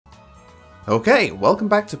Okay, welcome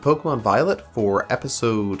back to Pokemon Violet for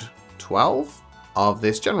episode 12 of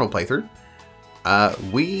this general playthrough.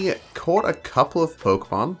 We caught a couple of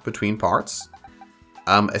Pokemon between parts.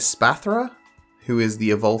 Espathra, who is the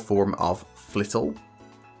evolved form of Flittle.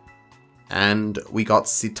 And we got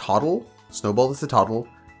Citadel, Snowball the Citadel.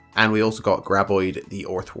 And we also got Graboid the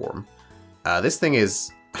Orthworm. This thing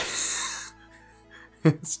is...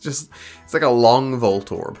 it's like a long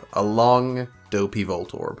Voltorb. A long, dopey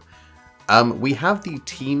Voltorb. We have the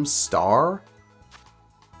Team Star,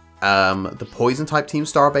 the Poison-type Team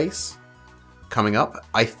Star base coming up.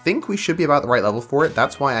 I think we should be about the right level for it.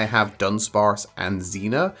 That's why I have Dunsparce and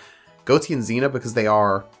Xena. Goatee and Xena because they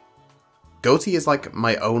are... Goatee is like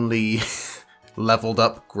my only leveled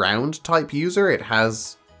up ground-type user. It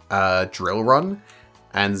has Drill Run,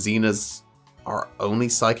 and Xena's our only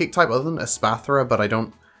Psychic type other than Espathra, but I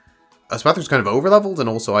don't... Espathra's kind of over-leveled, and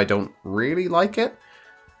also I don't really like it.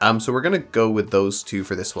 So we're going to go with those two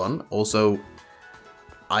for this one. Also,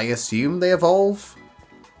 I assume they evolve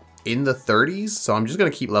in the 30s, so I'm just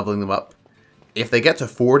going to keep leveling them up. If they get to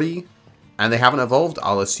 40 and they haven't evolved,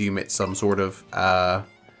 I'll assume it's some sort of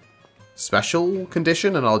special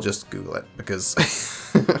condition, and I'll just Google it, because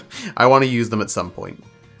I want to use them at some point.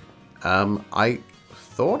 I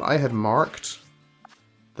thought I had marked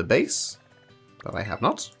the base, but I have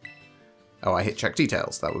not. Oh, I hit check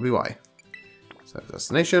details. That would be why. So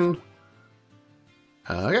destination.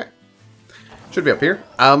 Okay. Should be up here.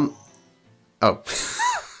 Oh.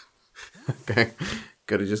 Okay.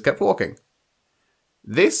 Could have just kept walking.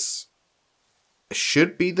 This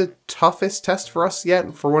should be the toughest test for us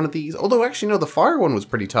yet for one of these. Although, actually, no, the fire one was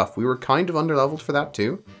pretty tough. We were kind of underleveled for that,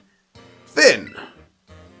 too. Finn!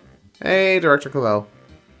 Hey, Director Clavel.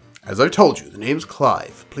 As I told you, the name's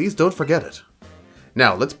Clive. Please don't forget it.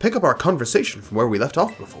 Now, let's pick up our conversation from where we left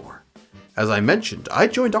off before. As I mentioned, I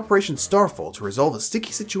joined Operation Starfall to resolve a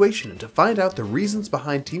sticky situation and to find out the reasons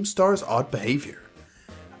behind Team Star's odd behavior.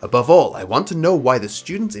 Above all, I want to know why the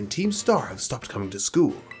students in Team Star have stopped coming to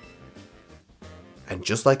school. And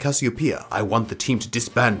just like Cassiopeia, I want the team to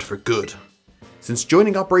disband for good. Since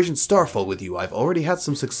joining Operation Starfall with you, I've already had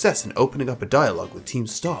some success in opening up a dialogue with Team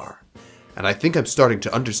Star, and I think I'm starting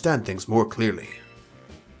to understand things more clearly.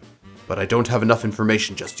 But I don't have enough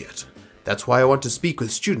information just yet. That's why I want to speak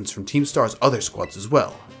with students from Team Star's other squads as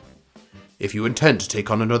well. If you intend to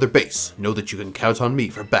take on another base, know that you can count on me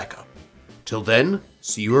for backup. Till then,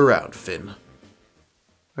 see you around, Finn.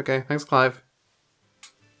 Okay, thanks, Clive.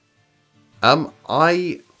 I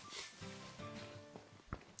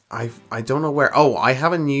don't know where... Oh, I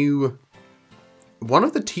have a new... One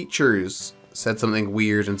of the teachers said something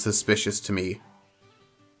weird and suspicious to me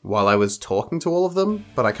while I was talking to all of them,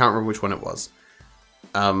 but I can't remember which one it was.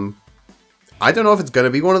 I don't know if it's going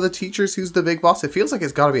to be one of the teachers who's the big boss. It feels like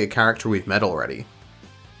it's got to be a character we've met already.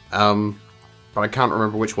 But I can't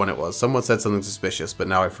remember which one it was. Someone said something suspicious, but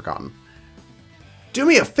now I've forgotten. Do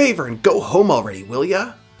me a favor and go home already, will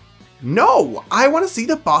ya? No, I want to see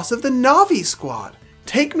the boss of the Navi squad.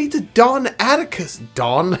 Take me to Don Atticus,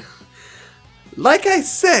 Don. Like I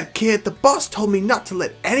said, kid, the boss told me not to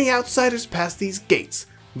let any outsiders pass these gates.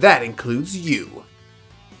 That includes you.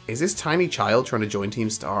 Is this tiny child trying to join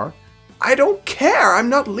Team Star? I don't care. I'm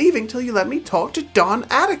not leaving till you let me talk to Don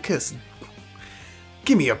Atticus.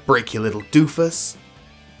 Give me a break, you little doofus.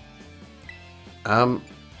 Get a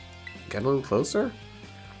little closer?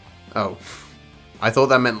 Oh. I thought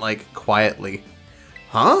that meant, like, quietly.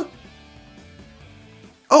 Huh?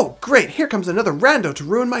 Oh, great. Here comes another rando to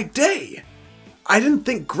ruin my day. I didn't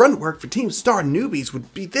think grunt work for Team Star newbies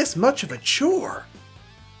would be this much of a chore.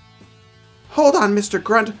 Hold on, Mr.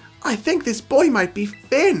 Grunt. I think this boy might be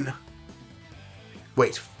Finn.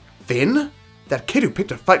 Wait, Finn? That kid who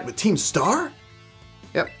picked a fight with Team Star?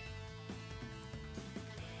 Yep.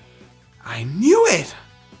 I knew it!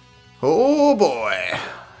 Oh boy.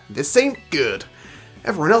 This ain't good.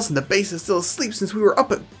 Everyone else in the base is still asleep since we were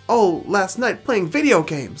up all last night playing video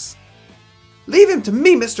games. Leave him to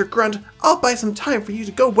me, Mr. Grunt. I'll buy some time for you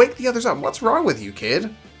to go wake the others up. What's wrong with you,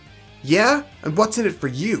 kid? Yeah? And what's in it for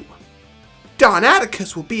you? Don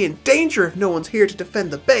Atticus will be in danger if no one's here to defend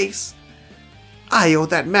the base. I owe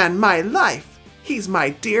that man my life. He's my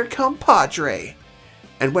dear compadre.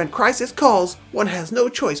 And when crisis calls, one has no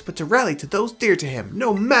choice but to rally to those dear to him,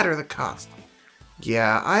 no matter the cost.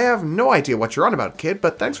 Yeah, I have no idea what you're on about, kid,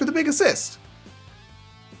 but thanks for the big assist.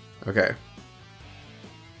 Okay.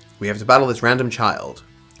 We have to battle this random child.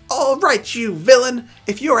 All right, you villain.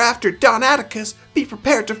 If you're after Don Atticus, be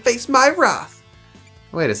prepared to face my wrath.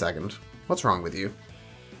 Wait a second. What's wrong with you?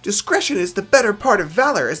 Discretion is the better part of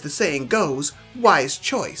valor, as the saying goes. Wise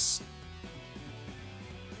choice.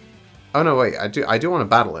 Oh no, wait, I do want to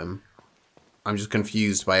battle him. I'm just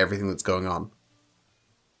confused by everything that's going on.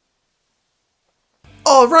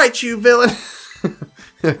 All right, you villain.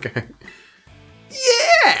 Okay.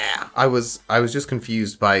 Yeah. I was just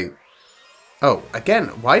confused by. Oh, again,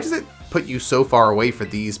 why does it put you so far away for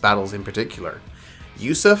these battles in particular?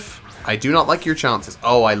 Yusuf, I do not like your chances.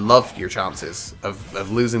 Oh, I love your chances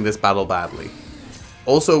of losing this battle badly.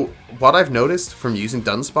 Also, what I've noticed from using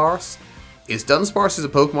Dunsparce is Dunsparce is a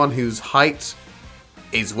Pokemon whose height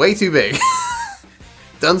is way too big.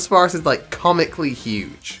 Dunsparce is like comically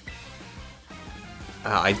huge.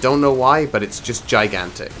 I don't know why, but it's just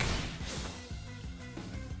gigantic.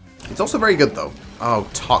 It's also very good though. Oh,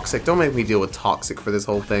 Toxic. Don't make me deal with Toxic for this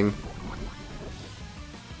whole thing.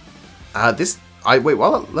 Wait,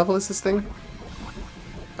 what level is this thing?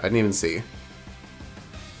 I didn't even see.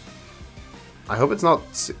 I hope it's not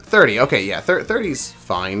 30. Okay, yeah, 30's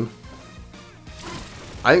fine.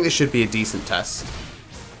 I think this should be a decent test.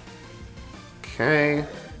 Okay.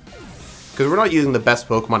 Because we're not using the best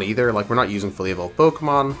Pokemon either. Like, we're not using fully evolved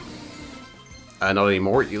Pokemon. Not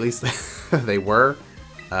anymore, at least they were.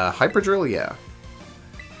 Hyperdrill, yeah.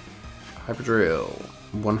 Hyperdrill.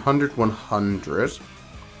 100, 100.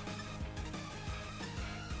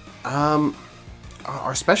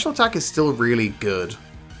 Our special attack is still really good.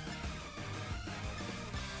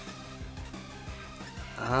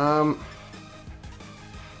 I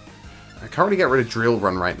can't really get rid of Drill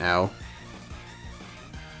Run right now.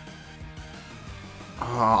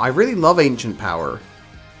 I really love Ancient Power.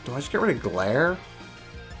 Do I just get rid of Glare?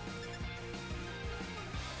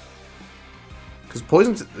 Because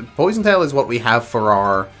Poison Tail is what we have for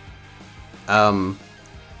our...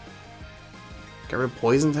 Get rid of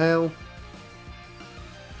Poison Tail?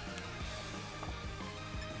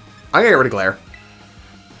 I'm gonna get rid of Glare.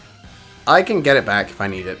 I can get it back if I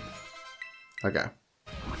need it. Okay.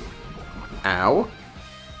 Ow.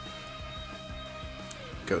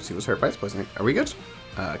 Ghosty was hurt by its poisoning. Are we good?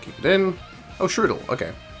 Keep it in. Oh, Shroodle.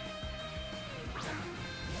 Okay.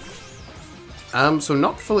 So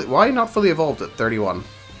not fully... Why not fully evolved at 31?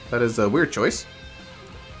 That is a weird choice.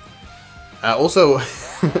 Also,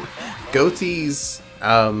 Goatee's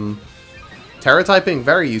Terra typing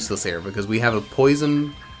very useless here because we have a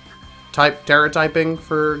poison type Terra typing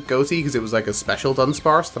for Goatee because it was like a special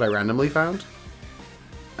Dunsparce that I randomly found.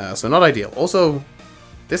 So not ideal. Also,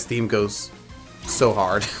 this theme goes so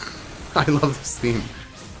hard. I love this theme.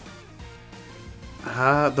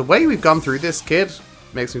 The way we've gone through this, kid,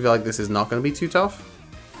 makes me feel like this is not going to be too tough.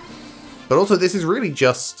 But also, this is really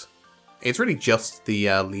just... It's really just the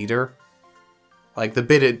leader. Like, the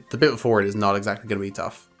bit before it is not exactly going to be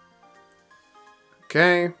tough.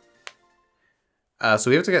 Okay. So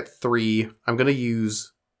we have to get 3. I'm going to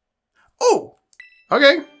use... Oh!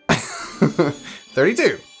 Okay.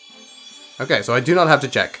 32. Okay, so I do not have to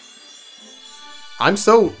check. I'm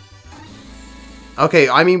so... Okay,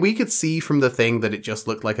 I mean, we could see from the thing that it just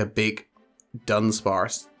looked like a big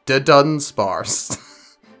Dunsparce. Dunsparce.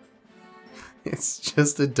 It's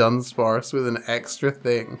just a Dunsparce with an extra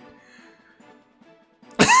thing.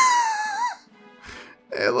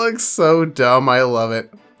 It looks so dumb, I love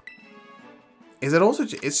it. Is it also...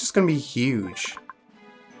 It's just gonna be huge.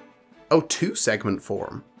 Oh, 2-segment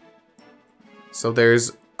form. So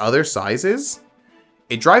there's other sizes?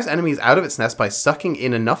 It drives enemies out of its nest by sucking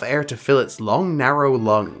in enough air to fill its long, narrow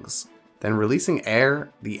lungs. Then releasing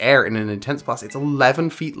the air in an intense blast. It's 11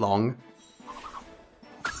 feet long.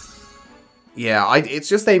 Yeah, it's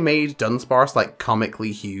just they made Dunsparce, like,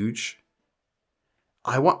 comically huge.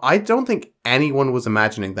 I don't think anyone was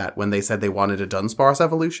imagining that when they said they wanted a Dunsparce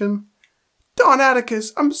evolution. Don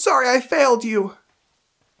Atticus, I'm sorry I failed you.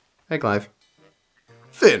 Hey, Clive.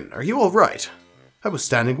 Finn, are you alright? I was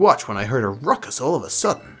standing watch when I heard a ruckus all of a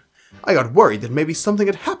sudden. I got worried that maybe something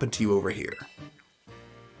had happened to you over here.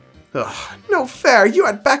 Ugh, no fair, you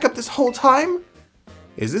had backup this whole time?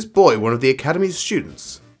 Is this boy one of the Academy's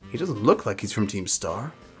students? He doesn't look like he's from Team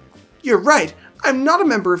Star. You're right, I'm not a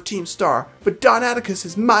member of Team Star, but Don Atticus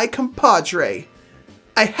is my compadre.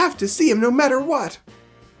 I have to see him no matter what.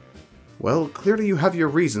 Well, clearly you have your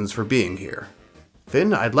reasons for being here.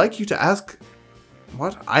 Finn, I'd like you to ask...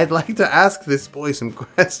 What? I'd like to ask this boy some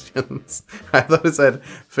questions. I thought it said,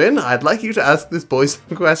 Finn, I'd like you to ask this boy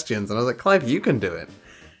some questions. And I was like, Clive, you can do it.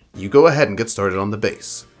 You go ahead and get started on the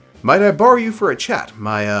base. Might I borrow you for a chat,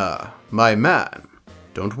 my man?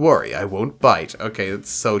 Don't worry, I won't bite. Okay, that's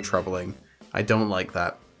so troubling. I don't like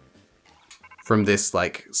that. From this,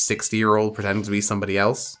 like, 60-year-old pretending to be somebody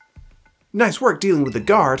else. Nice work dealing with the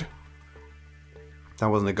guard. That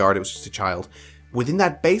wasn't a guard, it was just a child. Within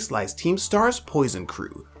that base lies Team Star's poison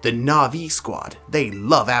crew, the Na'vi squad. They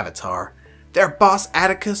love Avatar. Their boss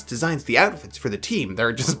Atticus designs the outfits for the team.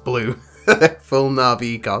 They're just blue. Full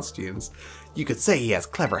Na'vi costumes. You could say he has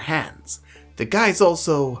clever hands. The guy's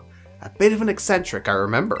also a bit of an eccentric, I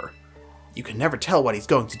remember. You can never tell what he's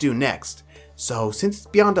going to do next. So, since it's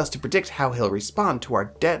beyond us to predict how he'll respond to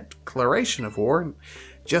our declaration of war,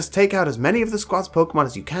 just take out as many of the squad's Pokemon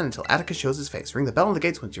as you can until Atticus shows his face. Ring the bell on the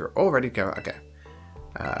gates once you're all ready to go. Okay.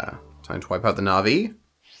 Time to wipe out the Na'vi.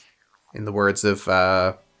 In the words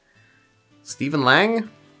of, Stephen Lang?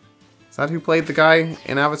 Is that who played the guy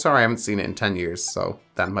in Avatar? I haven't seen it in 10 years, so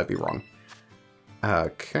that might be wrong.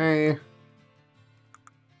 Okay.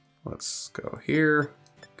 Let's go here.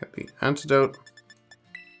 Get the antidote.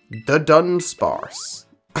 The Dunsparce.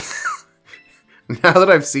 Now that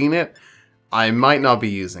I've seen it, I might not be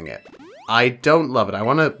using it. I don't love it. I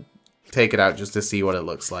want to take it out just to see what it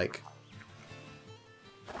looks like.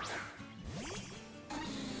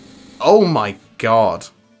 Oh my god.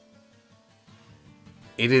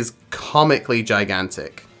 It is comically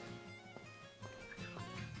gigantic.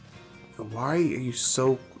 Why are you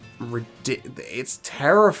so ridiculous? It's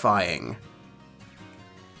terrifying.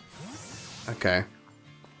 Okay.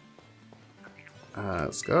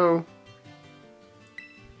 Let's go.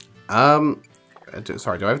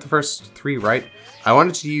 Sorry, do I have the first 3 right? I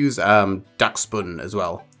wanted to use Duckspun as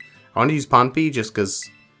well. I want to use Pompey just because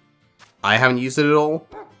I haven't used it at all,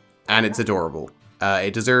 and it's adorable.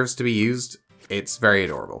 It deserves to be used. It's very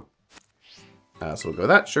adorable. So we'll go with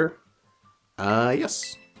that, sure.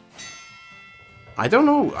 Yes. I don't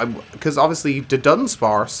know, because obviously the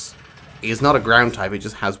Dunsparce is not a ground type, it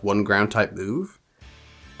just has one ground type move.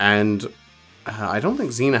 And I don't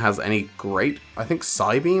think Xena has any great. I think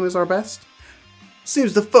Psybeam is our best.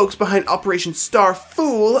 Seems the folks behind Operation Star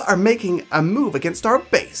Fool are making a move against our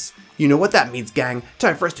base. You know what that means, gang.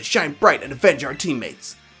 Time for us to shine bright and avenge our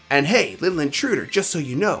teammates. And hey, little intruder, just so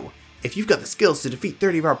you know, if you've got the skills to defeat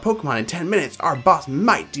 30 of our Pokemon in 10 minutes, our boss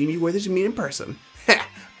might deem you worthy to meet in person. Heh,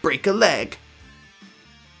 break a leg.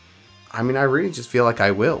 I mean, I really just feel like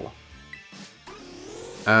I will.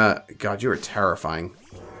 God, you are terrifying.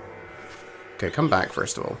 Okay, come back,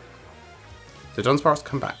 first of all. The Dunsparce,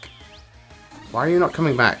 come back. Why are you not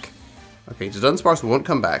coming back? Okay, the Dunsparce won't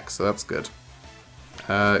come back, so that's good.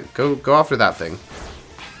 Go after that thing.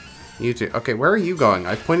 You too. Okay, where are you going?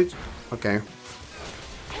 I pointed... Okay.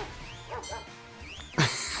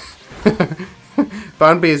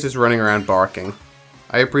 Boundby is just running around barking.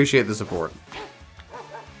 I appreciate the support.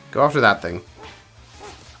 Go after that thing.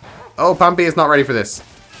 Oh, Pompey is not ready for this.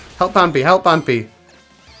 Help Pompey, help Pompey.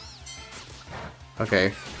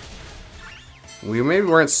 Okay. We maybe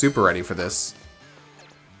weren't super ready for this.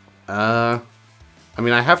 I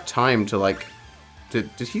mean, I have time to, like... Did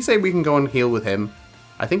he say we can go and heal with him?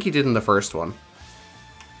 I think he did in the first one.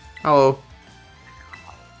 Hello.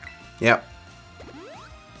 Yep.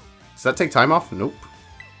 Does that take time off? Nope.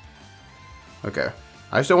 Okay.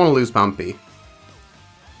 I just don't want to lose Pompey.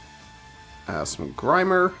 Some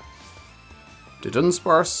Grimer.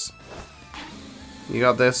 Dunsparce. You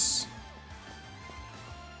got this.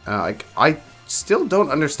 I still don't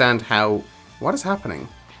understand how... What is happening?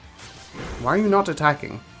 Why are you not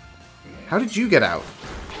attacking? How did you get out?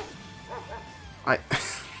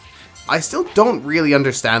 I still don't really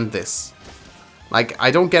understand this. Like,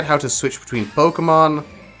 I don't get how to switch between Pokemon.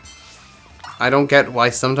 I don't get why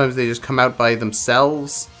sometimes they just come out by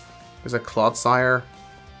themselves. There's a Clodsire.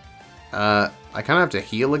 I kind of have to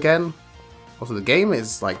heal again. Also, the game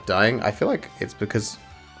is, like, dying. I feel like it's because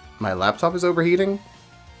my laptop is overheating.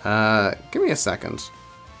 Give me a second.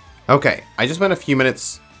 Okay, I just spent a few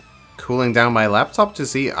minutes cooling down my laptop to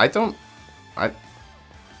see. The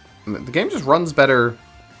game just runs better.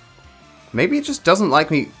 Maybe it just doesn't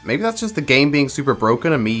like me. Maybe that's just the game being super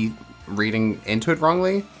broken and me reading into it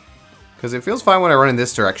wrongly. Because it feels fine when I run in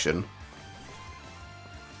this direction.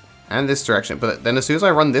 And this direction. But then as soon as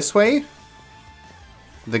I run this way,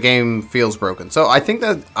 the game feels broken. So I think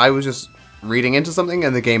that I was just reading into something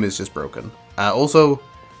and the game is just broken. Also,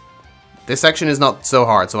 this section is not so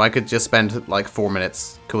hard, so I could just spend like 4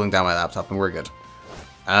 minutes cooling down my laptop and we're good.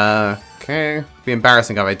 Okay. It'd be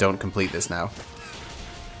embarrassing if I don't complete this now.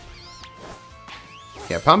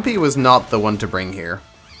 Yeah, Pompey was not the one to bring here.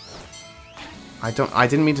 I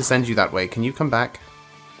didn't mean to send you that way. Can you come back?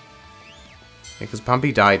 Because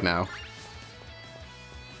Pompey died now.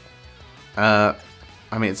 I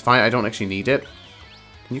mean, it's fine. I don't actually need it.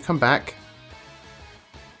 Can you come back?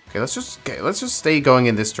 Okay, let's just stay going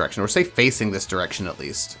in this direction, or stay facing this direction at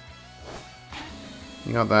least.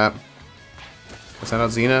 You got that. Is that not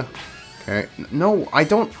Xena? Okay. No, I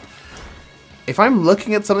don't... If I'm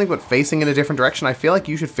looking at something but facing in a different direction, I feel like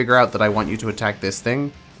you should figure out that I want you to attack this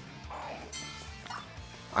thing.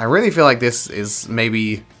 I really feel like this is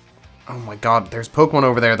maybe... Oh my god, there's Pokemon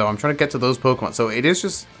over there though. I'm trying to get to those Pokemon. So it is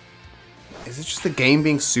just... Is it just the game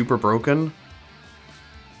being super broken?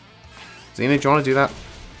 Xena, do you want to do that?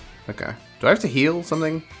 Okay. Do I have to heal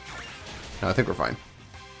something? No, I think we're fine.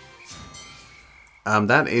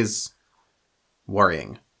 That is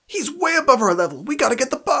worrying. He's way above our level. We gotta get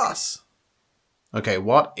the boss. Okay,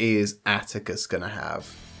 what is Atticus gonna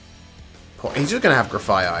have? He's just gonna have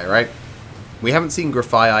Grafaiai, right? We haven't seen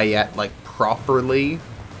Grafaiai yet, like, properly.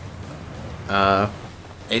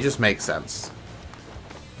 It just makes sense.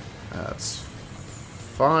 That's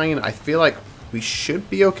fine. I feel like we should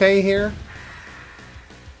be okay here.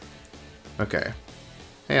 Okay.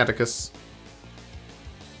 Hey, Atticus.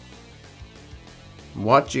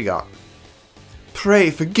 What you got? Pray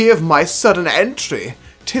forgive my sudden entry.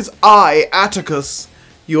 'Tis I, Atticus.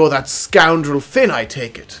 You're that scoundrel Finn, I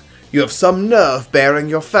take it. You have some nerve bearing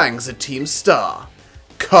your fangs at Team Star.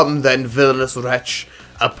 Come then, villainous wretch.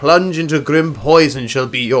 A plunge into grim poison shall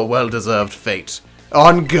be your well-deserved fate.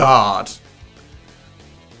 On guard!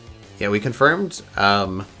 Yeah, we confirmed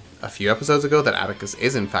a few episodes ago that Atticus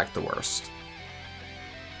is in fact the worst.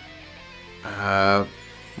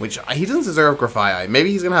 Which, he doesn't deserve Grafaiai.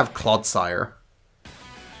 Maybe he's gonna have Clodsire.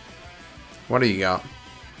 What do you got?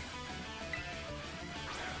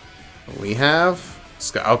 We have...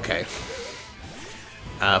 Okay.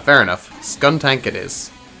 Fair enough. Skuntank it is.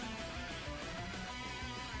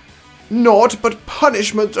 Naught but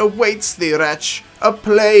punishment awaits thee, wretch. A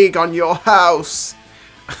plague on your house.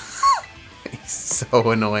 He's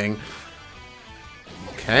so annoying.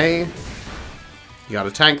 Okay. You got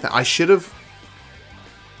a tank that I should have...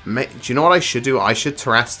 Do you know what I should do? I should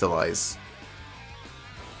Terrastalize.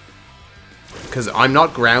 Because I'm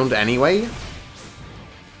not ground anyway.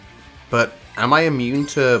 But am I immune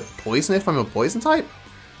to poison if I'm a poison type?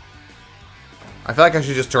 I feel like I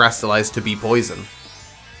should just Terrastalize to be poison.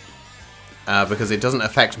 Because it doesn't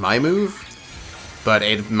affect my move, but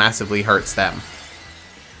it massively hurts them.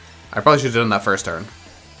 I probably should have done that first turn.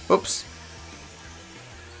 Oops.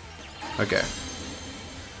 Okay.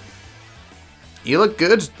 You look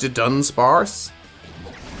good, Dunsparce.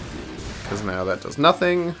 Because now that does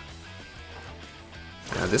nothing.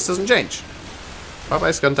 Now this doesn't change. Bye-bye,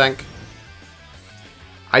 Skuntank.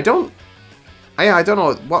 I don't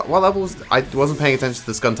know. What level was... I wasn't paying attention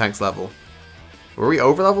to the Skuntank's level. Were we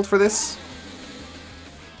over-leveled for this?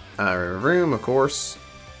 Room, of course.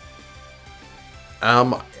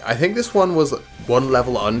 I think this one was one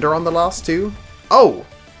level under on the last two. Oh!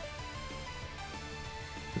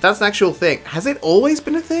 That's an actual thing. Has it always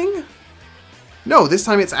been a thing? No, this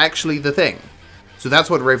time it's actually the thing. So that's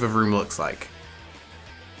what Rave of Room looks like.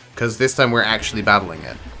 Because this time we're actually battling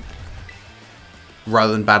it.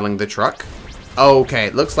 Rather than battling the truck. Okay,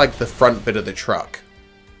 it looks like the front bit of the truck.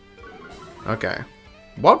 Okay.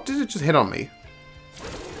 What did it just hit on me?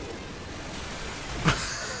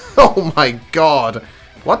 Oh my god.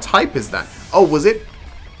 What type is that? Oh, was it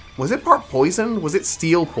part poison? Was it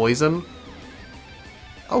steel poison?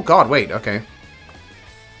 Oh god, wait, okay.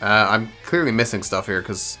 I'm clearly missing stuff here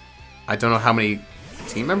because I don't know how many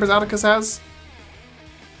team members Atticus has.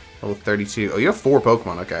 Oh, 32. Oh, you have 4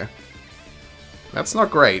 Pokemon, okay. That's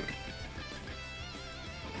not great.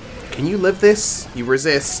 Can you live this? You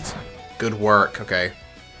resist. Good work, okay.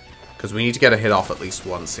 Because we need to get a hit off at least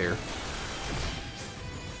once here.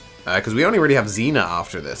 Because we only really have Xena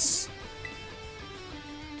after this.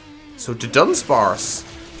 So Dunsparce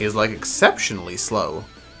is like exceptionally slow.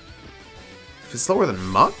 If it's slower than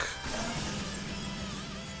Muck?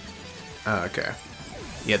 Okay.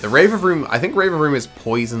 Yeah, the Rave of Room, I think Rave of Room is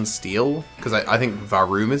Poison Steel. Because I think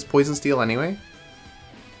Varoom is Poison Steel anyway.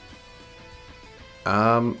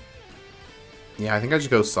 Yeah, I think I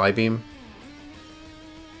just go Psybeam.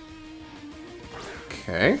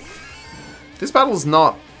 Okay. This battle's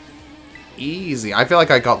not easy. I feel like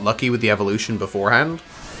I got lucky with the evolution beforehand.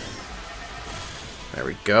 There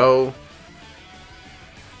we go.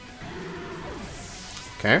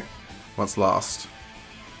 Okay. What's lost?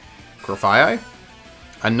 Grafaiai?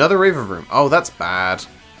 Another Rave of Room. Oh, that's bad.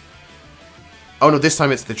 Oh no, this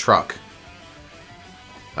time it's the truck.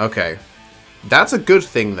 Okay. That's a good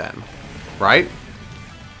thing then. Right?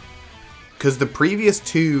 Because the previous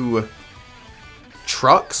 2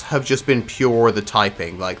 trucks have just been pure the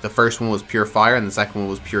typing. Like, the first one was pure fire and the second one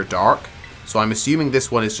was pure dark. So I'm assuming this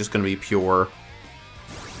one is just going to be pure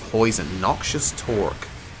poison. Noxious Torque.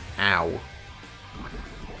 Ow.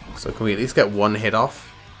 So can we at least get one hit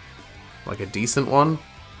off? Like a decent one?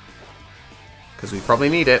 Because we probably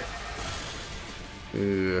need it.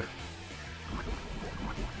 Ugh.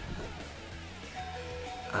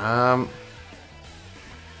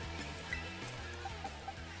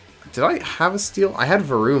 Did I have a steel? I had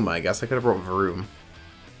Varoom, I guess. I could have brought Varoom.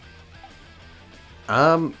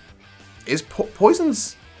 Is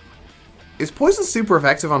Poison's super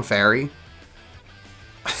effective on Fairy?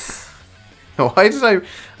 Why did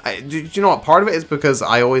do you know what? Part of it is because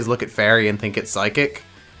I always look at Fairy and think it's Psychic.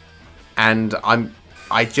 And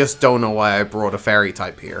I just don't know why I brought a Fairy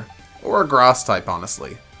type here. Or a Grass type,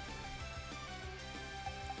 honestly.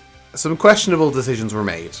 Some questionable decisions were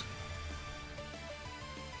made.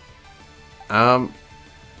 Alright,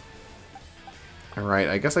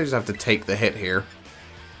 I guess I just have to take the hit here.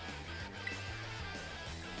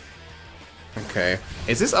 Okay.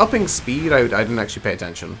 Is this upping speed? I didn't actually pay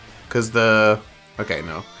attention. Because the... Okay,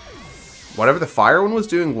 no. Whatever the fire one was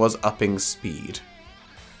doing was upping speed.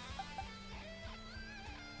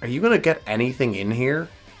 Are you going to get anything in here?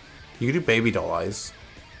 You can do baby doll eyes.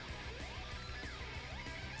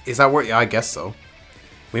 Is that what... Yeah, I guess so.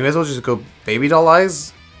 We may as well just go baby doll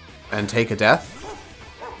eyes and take a death.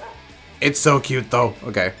 It's so cute, though.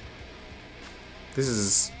 Okay. This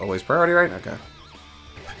is always priority, right? Okay.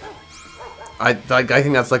 I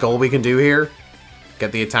think that's like all we can do here.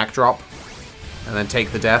 Get the attack drop. And then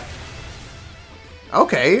take the death.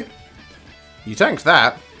 Okay. You tanked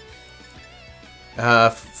that.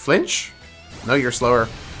 Flinch? No, you're slower.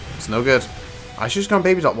 It's no good. I should just go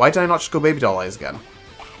baby doll. Why did I not just go baby doll eyes again?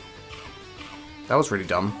 That was really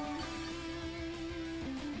dumb.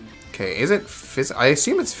 Okay, is it I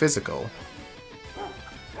assume it's physical.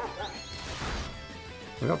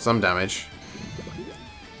 We got some damage.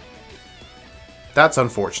 That's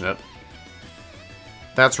unfortunate.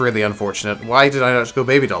 That's really unfortunate. Why did I not just go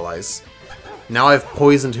baby doll eyes? Now I've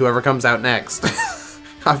poisoned whoever comes out next.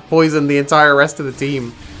 I've poisoned the entire rest of the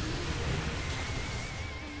team.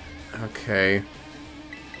 Okay.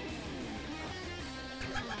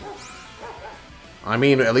 I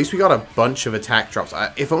mean, at least we got a bunch of attack drops.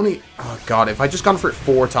 If only... Oh, God. If I just gone for it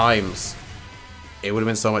 4 times, it would have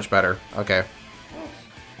been so much better. Okay.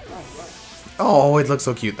 Oh, it looks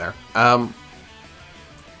so cute there. I'm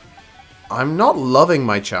not loving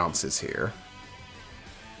my chances here.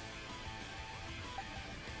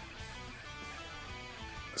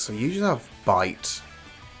 So you just have Bite.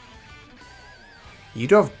 You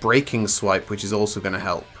do have Breaking Swipe, which is also going to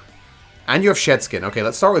help. And you have Shed Skin. Okay,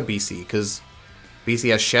 let's start with BC, because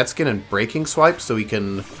BC has Shed Skin and Breaking Swipe, so we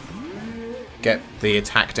can get the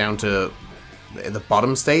attack down to the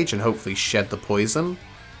bottom stage and hopefully shed the poison.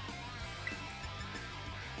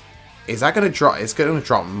 Is that going to drop? It's going to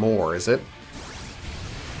drop more, is it?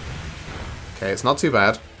 Okay, it's not too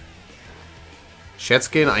bad. Shed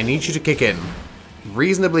Skin, I need you to kick in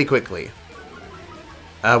reasonably quickly.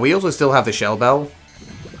 We also still have the Shell Bell.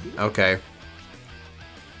 Okay.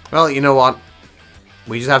 Well, you know what?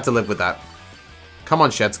 We just have to live with that. Come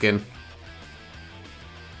on, Shed Skin.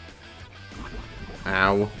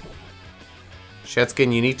 Ow. Shed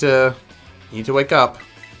Skin, you need to wake up.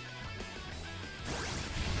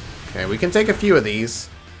 Okay, we can take a few of these.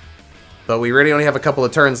 But we really only have a couple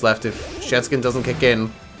of turns left if Shed Skin doesn't kick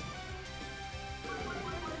in.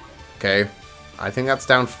 Okay. I think that's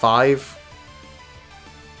down 5.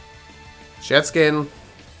 Shed Skin.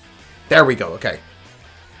 There we go, okay.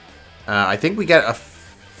 I think we get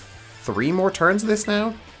 3 more turns of this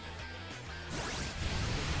now.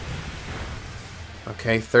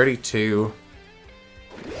 Okay, 32.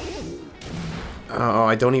 Oh,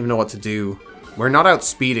 I don't even know what to do. We're not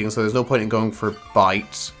outspeeding, so there's no point in going for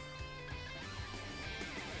Bite.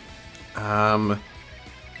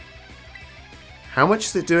 How much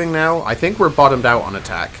is it doing now? I think we're bottomed out on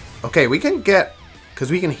attack. Okay, we can get...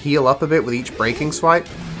 Because we can heal up a bit with each Breaking Swipe.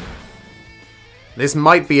 This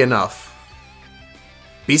might be enough.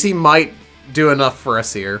 BC might do enough for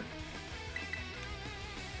us here.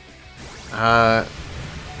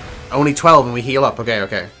 Only 12 and we heal up. Okay,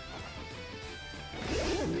 okay.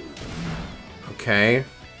 Okay.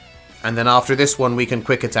 And then after this one, we can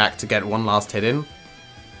quick attack to get one last hit in.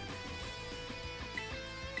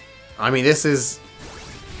 I mean, this is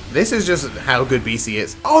just how good BC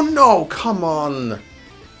is. Oh no, come on.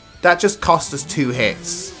 That just cost us 2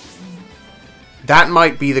 hits. That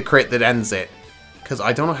might be the crit that ends it. Because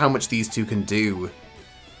I don't know how much these two can do.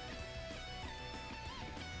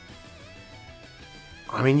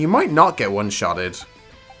 I mean, you might not get one-shotted.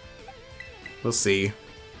 We'll see.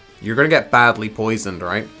 You're going to get badly poisoned,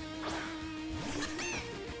 right?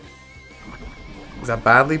 Is that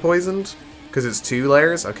badly poisoned? Because it's 2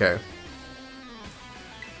 layers? Okay.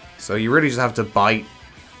 So you really just have to bite.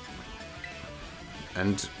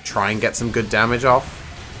 and try and get some good damage off.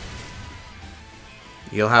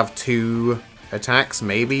 You'll have 2 attacks,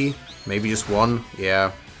 maybe. Maybe just 1.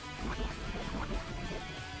 Yeah.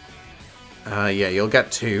 Yeah, you'll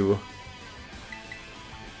get 2.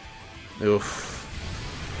 Oof.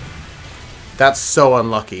 That's so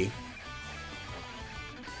unlucky.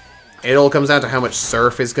 It all comes down to how much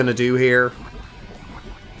Surf is going to do here.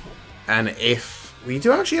 And if... We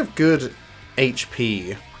do actually have good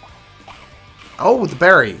HP. Oh, the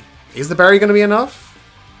berry. Is the berry going to be enough?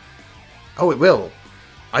 Oh, it will.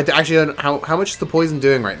 I actually don't know. How much is the poison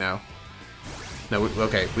doing right now? No,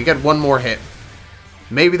 okay. We get 1 more hit.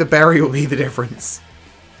 Maybe the berry will be the difference.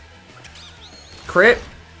 Crit?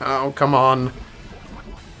 Oh, come on.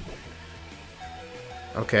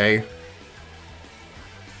 Okay.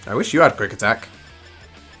 I wish you had quick attack.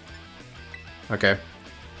 Okay.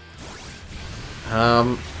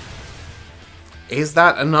 Is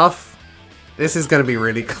that enough? This is going to be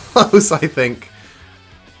really close, I think.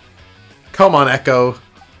 Come on, Echo.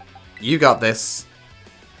 You got this.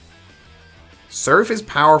 Surf is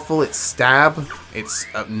powerful. It's stab. It's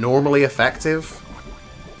normally effective.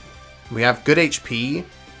 We have good HP.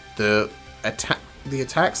 The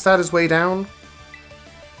attack stat is way down.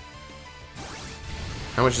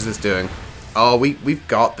 How much is this doing? Oh, we've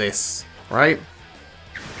got this, right?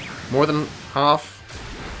 More than half?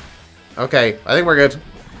 Okay, I think we're good.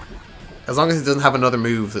 As long as it doesn't have another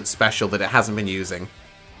move that's special that it hasn't been using.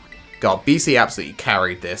 God, BC absolutely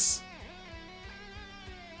carried this.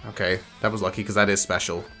 Okay, that was lucky because that is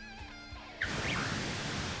special.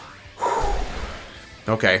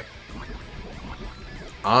 Okay.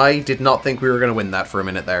 I did not think we were going to win that for a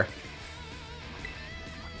minute there.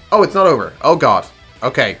 Oh, it's not over. Oh, God.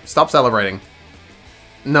 Okay, stop celebrating.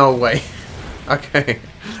 No way. Okay.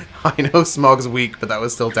 I know Smog's weak, but that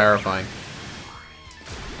was still terrifying.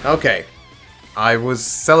 Okay. I was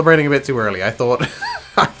celebrating a bit too early. I thought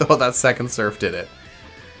I thought that second Surf did it.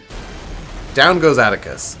 Down goes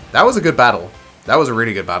Atticus. That was a good battle. That was a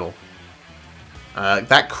really good battle.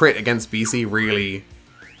 That crit against BC really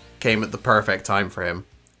came at the perfect time for him.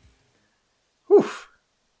 Whew.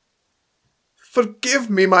 Forgive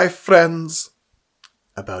me, my friends.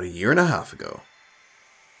 About 1.5 years ago.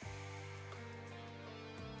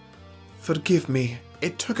 Forgive me.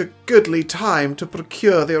 It took a goodly time to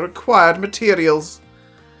procure the required materials.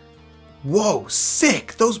 Whoa,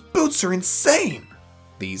 sick! Those boots are insane!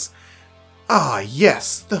 These... Ah,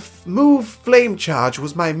 yes, the move Flame Charge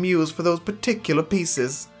was my muse for those particular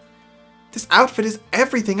pieces. This outfit is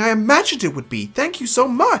everything I imagined it would be. Thank you so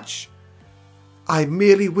much. I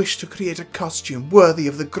merely wish to create a costume worthy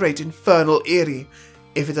of the great infernal Eerie.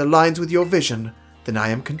 If it aligns with your vision, then I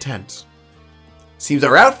am content. Seems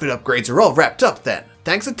our outfit upgrades are all wrapped up then.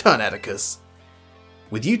 Thanks a ton, Atticus.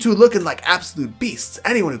 With you two looking like absolute beasts,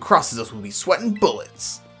 anyone who crosses us will be sweating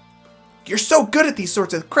bullets. You're so good at these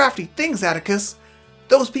sorts of crafty things, Atticus.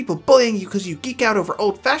 Those people bullying you because you geek out over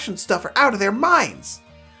old-fashioned stuff are out of their minds.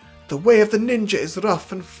 The way of the ninja is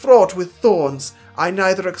rough and fraught with thorns. I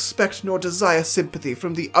neither expect nor desire sympathy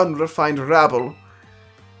from the unrefined rabble.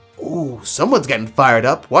 Ooh, someone's getting fired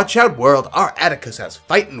up. Watch out, world. Our Atticus has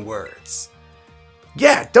fighting words.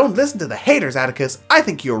 Yeah, don't listen to the haters, Atticus. I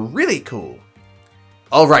think you're really cool.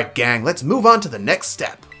 Alright, gang, let's move on to the next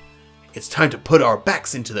step. It's time to put our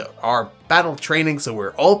backs into our battle training so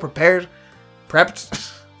we're all prepped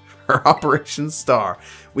for Operation Star.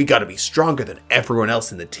 We gotta be stronger than everyone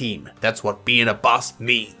else in the team. That's what being a boss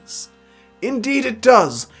means. Indeed it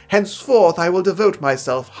does. Henceforth I will devote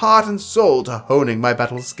myself heart and soul to honing my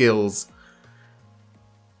battle skills.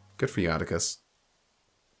 Good for you, Atticus.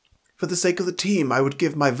 For the sake of the team, I would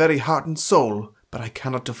give my very heart and soul, but I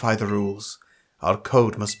cannot defy the rules. Our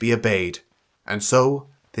code must be obeyed. And so,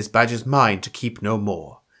 this badge is mine to keep no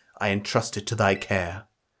more. I entrust it to thy care.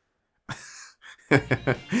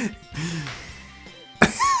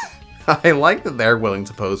 I like that they're willing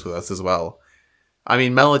to pose with us as well. I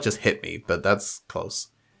mean, Mela just hit me, but that's close.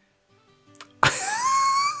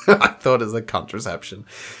 I thought it was a contraception.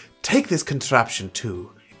 Take this contraption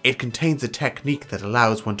too. It contains a technique that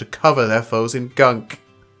allows one to cover their foes in gunk.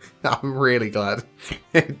 I'm really glad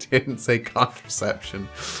it didn't say contraception.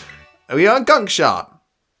 Are we on gunk shot?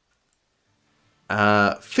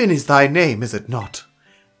 Finn is thy name, is it not?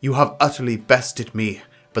 You have utterly bested me,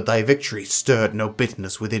 but thy victory stirred no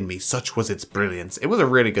bitterness within me, such was its brilliance. It was a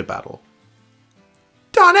really good battle.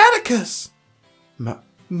 Don Atticus!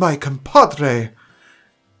 My compadre!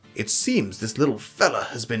 It seems this little fella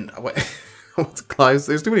has been... What's Clive's?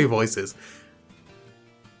 There's too many voices.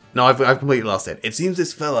 No, I've completely lost it. It seems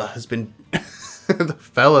this fella has been... The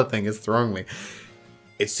fella thing is throwing me.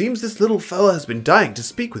 It seems this little fella has been dying to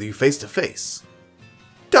speak with you face to face.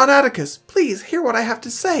 Don Atticus, please hear what I have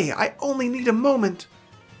to say. I only need a moment.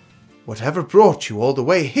 Whatever brought you all the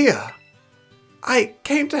way here? I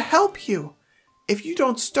came to help you. If you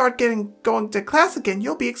don't start going to class again,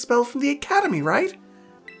 you'll be expelled from the academy, right?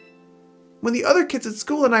 When the other kids at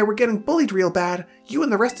school and I were getting bullied real bad, you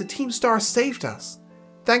and the rest of Team Star saved us.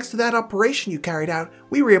 Thanks to that operation you carried out,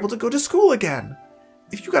 we were able to go to school again.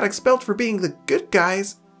 If you got expelled for being the good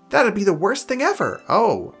guys, that'd be the worst thing ever.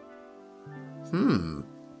 Oh.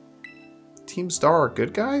 Team Star are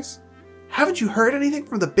good guys? Haven't you heard anything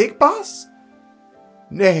from the big boss?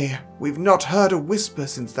 Nay, we've not heard a whisper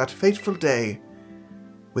since that fateful day.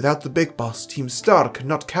 Without the big boss, Team Star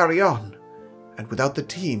cannot carry on. And without the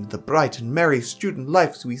team, the bright and merry student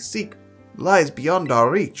lives we seek lies beyond our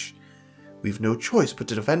reach. We've no choice but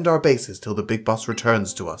to defend our bases till the big boss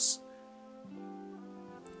returns to us.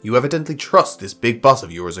 You evidently trust this big boss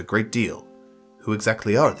of yours a great deal. Who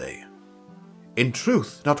exactly are they? In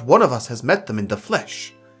truth, not one of us has met them in the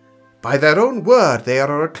flesh. By their own word, they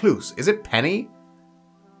are a recluse. Is it Penny?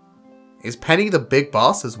 Is Penny the big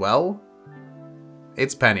boss as well?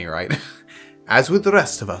 It's Penny, right? As with the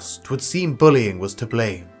rest of us, 'twould seem bullying was to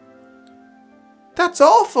blame. That's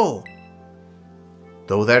awful!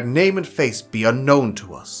 Though their name and face be unknown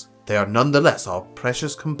to us, they are nonetheless our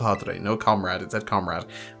precious compadre. No, comrade. It said comrade.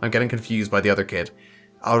 I'm getting confused by the other kid.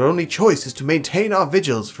 Our only choice is to maintain our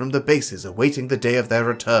vigils from the bases, awaiting the day of their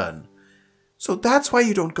return. So that's why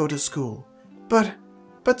you don't go to school. But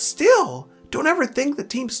still, don't ever think that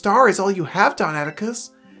Team Star is all you have, Don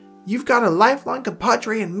Atticus. You've got a lifelong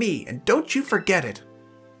compadre in me, and don't you forget it.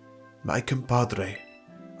 My compadre,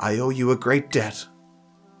 I owe you a great debt.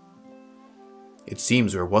 It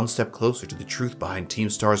seems we're one step closer to the truth behind Team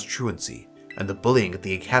Star's truancy and the bullying at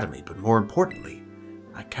the academy, but more importantly,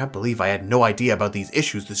 I can't believe I had no idea about these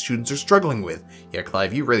issues the students are struggling with. Yeah,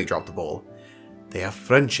 Clive, you really dropped the ball. They have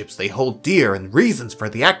friendships they hold dear and reasons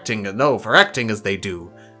for acting as they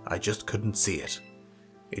do. I just couldn't see it.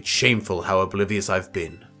 It's shameful how oblivious I've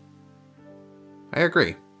been. I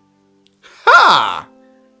agree. Ha!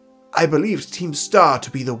 I believed Team Star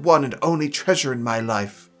to be the one and only treasure in my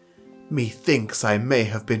life. Methinks I may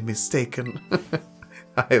have been mistaken.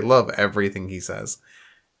 I love everything he says.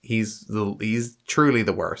 He's truly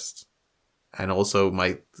the worst. And also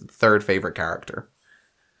my third favorite character.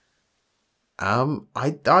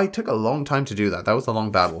 I took a long time to do that. That was a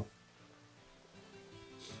long battle.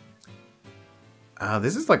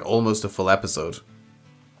 This is like almost a full episode.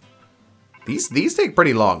 These take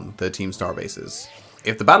pretty long, the Team Star bases.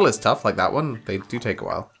 If the battle is tough like that one, they do take a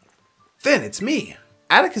while. Finn, it's me.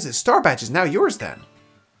 Atticus's star badge is now yours then.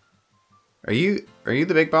 Are you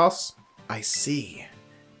the big boss? I see.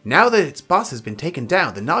 Now that its boss has been taken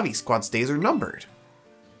down, the Navi squad's days are numbered.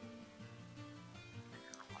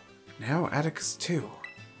 Now Atticus too.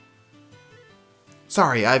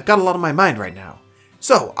 Sorry, I've got a lot on my mind right now.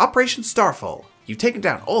 So, Operation Starfall. You've taken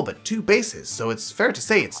down all but 2 bases, so it's fair to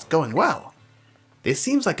say it's going well. This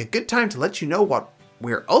seems like a good time to let you know what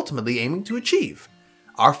we're ultimately aiming to achieve.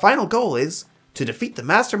 Our final goal is to defeat the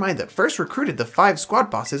mastermind that first recruited the 5 squad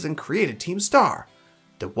bosses and created Team Star.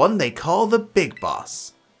 The one they call the Big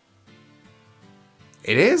Boss.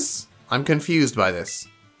 It is? I'm confused by this.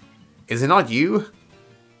 Is it not you?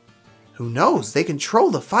 Who knows? They control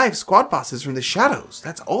the 5 squad bosses from the shadows.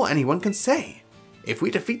 That's all anyone can say. If we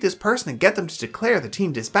defeat this person and get them to declare the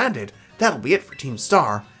team disbanded, that'll be it for Team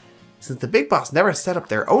Star. Since the Big Boss never set up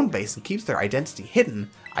their own base and keeps their identity hidden,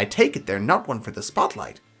 I take it they're not one for the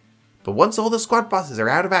spotlight. But once all the squad bosses are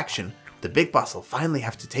out of action, the Big Boss will finally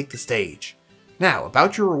have to take the stage. Now,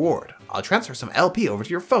 about your reward. I'll transfer some LP over to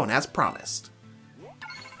your phone as promised.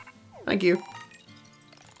 Thank you.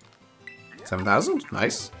 7,000?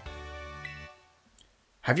 Nice.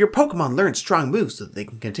 Have your Pokémon learn strong moves so that they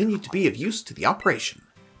can continue to be of use to the operation.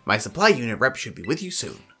 My supply unit rep should be with you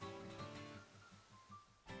soon.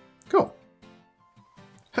 Cool.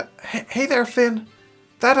 Hey there, Finn.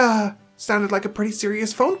 That, sounded like a pretty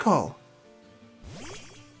serious phone call.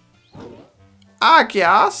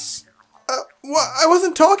 Agios? I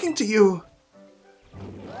wasn't talking to you.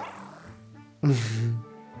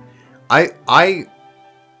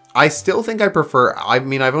 I still think I prefer, I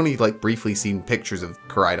mean, I've only like briefly seen pictures of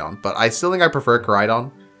Koraidon, but I still think I prefer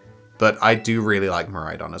Koraidon, but I do really like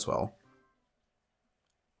Miraidon as well.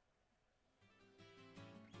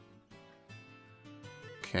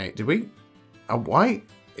 Okay, did we, why,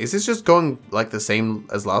 is this just going like the same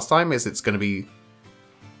as last time? Is it's going to be,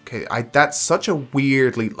 okay, that's such a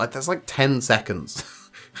weirdly, like that's like 10 seconds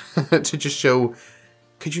to just show,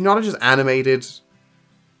 could you not have just animated,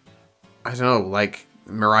 I don't know, like,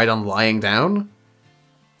 Miraidon lying down.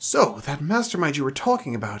 So, that mastermind you were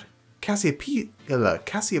talking about. Cassiopeia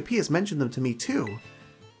mentioned them to me too.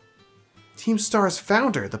 Team Star's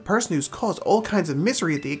founder, the person who's caused all kinds of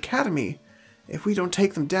misery at the Academy. If we don't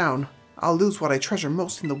take them down, I'll lose what I treasure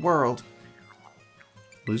most in the world.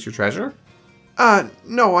 Lose your treasure?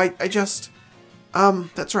 No, I just...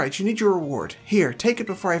 that's right, you need your reward. Here, take it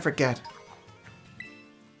before I forget.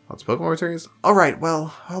 Lots of Pokemon materials? Alright,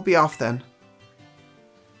 well, I'll be off then.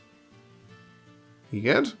 You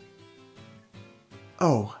good?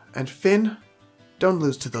 Oh, and Finn, don't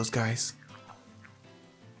lose to those guys.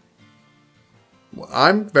 Well,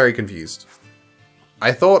 I'm very confused.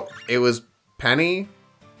 I thought it was Penny,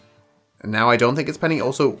 and now I don't think it's Penny.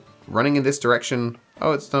 Also, running in this direction...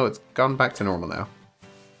 Oh, it's gone back to normal now.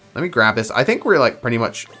 Let me grab this. I think we're like pretty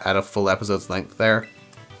much at a full episode's length there.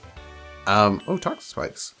 Oh, Toxic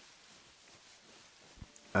Spikes.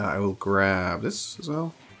 I will grab this as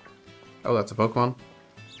well. Oh, that's a Pokemon.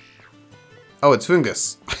 Oh, it's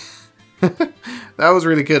Fungus. That was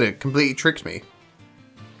really good. It completely tricked me.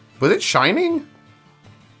 Was it shining?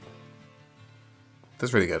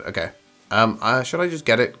 That's really good. Okay. Should I just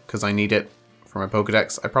get it because I need it for my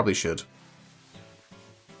Pokedex? I probably should.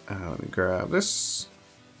 Let me grab this.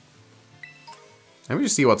 Let me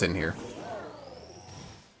just see what's in here.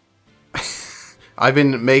 I've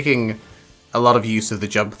been making a lot of use of the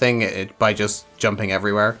jump thing by just jumping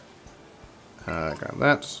everywhere. Grab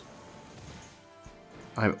that.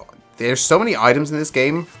 There's so many items in this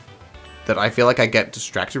game that I feel like I get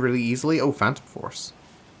distracted really easily. Oh, Phantom Force.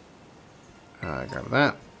 Grab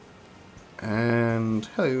that. And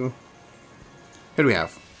hello. Who do we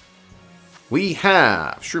have? We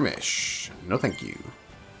have Shroomish. No thank you.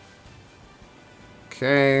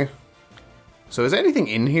 Okay. So is there anything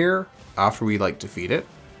in here after we like defeat it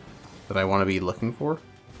that I want to be looking for?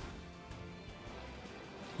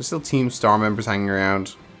 There's still Team Star members hanging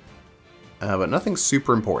around. But nothing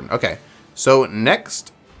super important. Okay. So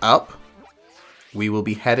next up, we will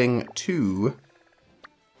be heading to...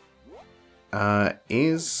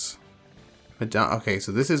 is... Okay,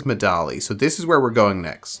 so this is Medali. So this is where we're going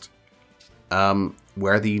next.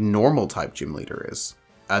 Where the normal type gym leader is.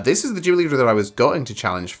 This is the gym leader that I was going to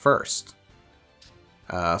challenge first.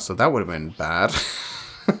 So that would have been bad.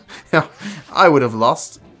 I would have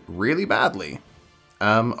lost really badly.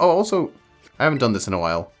 Oh, also, I haven't done this in a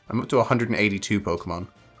while. I'm up to 182 Pokemon.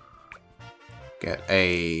 Get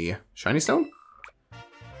a Shiny Stone.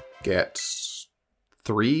 Get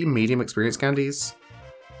 3 medium experience candies.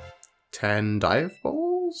 10 dive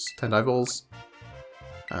balls? 10 dive balls.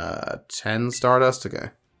 10 Stardust. Okay.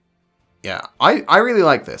 Yeah, I really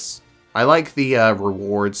like this. I like the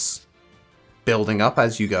rewards building up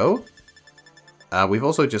as you go. We've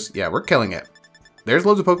also just... Yeah, we're killing it. There's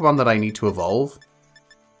loads of Pokemon that I need to evolve.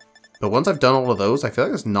 But once I've done all of those, I feel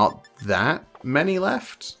like there's not that many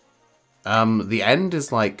left. The end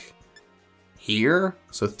is like here.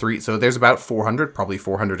 So there's about 400, probably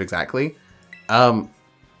 400 exactly.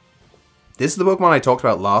 This is the Pokemon I talked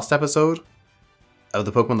about last episode. Of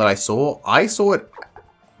the Pokemon that I saw. I saw it...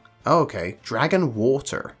 Oh, okay. Dragon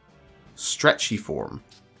Water. Stretchy form.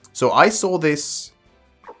 So I saw this...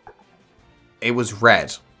 It was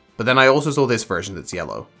red. But then I also saw this version that's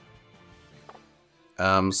yellow.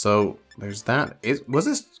 So there's that. Was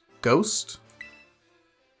this Ghost?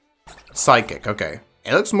 Psychic, okay.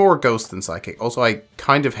 It looks more Ghost than Psychic. Also, I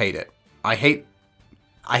kind of hate it. I hate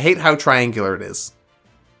how triangular it is.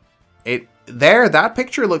 That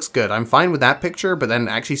picture looks good. I'm fine with that picture, but then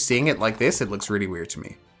actually seeing it like this, it looks really weird to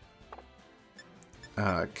me.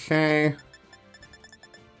 Okay.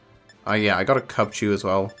 Oh yeah, I got a Cubchoo as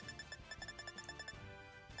well.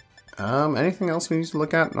 Anything else we need to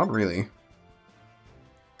look at? Not really.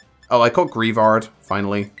 Oh, I caught Grievard,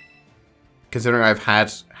 finally. Considering I've had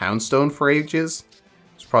Houndstone for ages,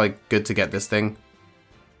 it's probably good to get this thing.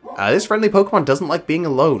 This friendly Pokemon doesn't like being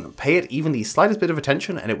alone. Pay it even the slightest bit of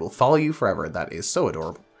attention and it will follow you forever. That is so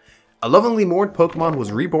adorable. A lovingly mourned Pokemon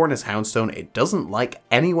was reborn as Houndstone. It doesn't like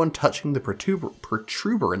anyone touching the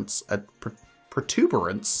protuberance.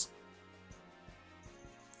 Protuberance?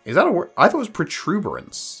 Is that a word? I thought it was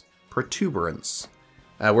protuberance. Protuberance.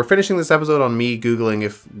 We're finishing this episode on me Googling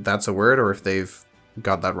if that's a word or if they've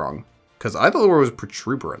got that wrong. Because I thought the word was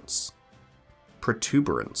protuberance.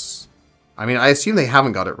 Protuberance. I mean, I assume they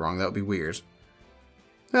haven't got it wrong. That would be weird.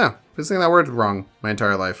 Yeah, I've been saying that word wrong my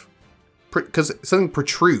entire life. Because something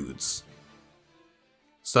protrudes.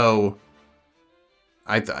 So,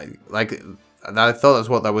 I thought that's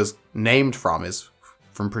what that was named from, is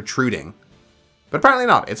from protruding. But apparently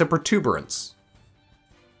not. It's a protuberance.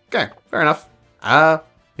 Okay, fair enough.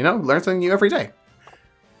 You know, learn something new every day.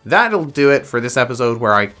 that'll do it for this episode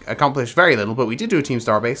where I accomplished very little, but we did do a Team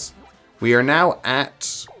Starbase. We are now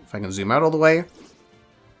at, if I can zoom out all the way,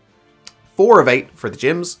 4 of 8 for the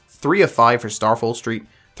gyms, 3 of 5 for Starfall Street,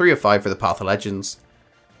 3 of 5 for the Path of Legends.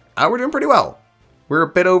 We're doing pretty well. We're a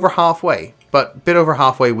bit over halfway, but a bit over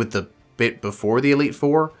halfway with the bit before the Elite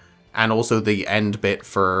Four, and also the end bit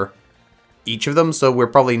for each of them, so we're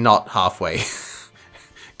probably not halfway.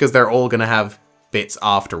 Because they're all going to have bits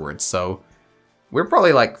afterwards, so we're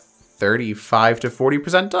probably like 35 to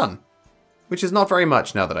 40% done. Which is not very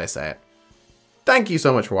much now that I say it. Thank you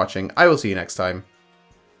so much for watching. I will see you next time.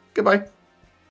 Goodbye.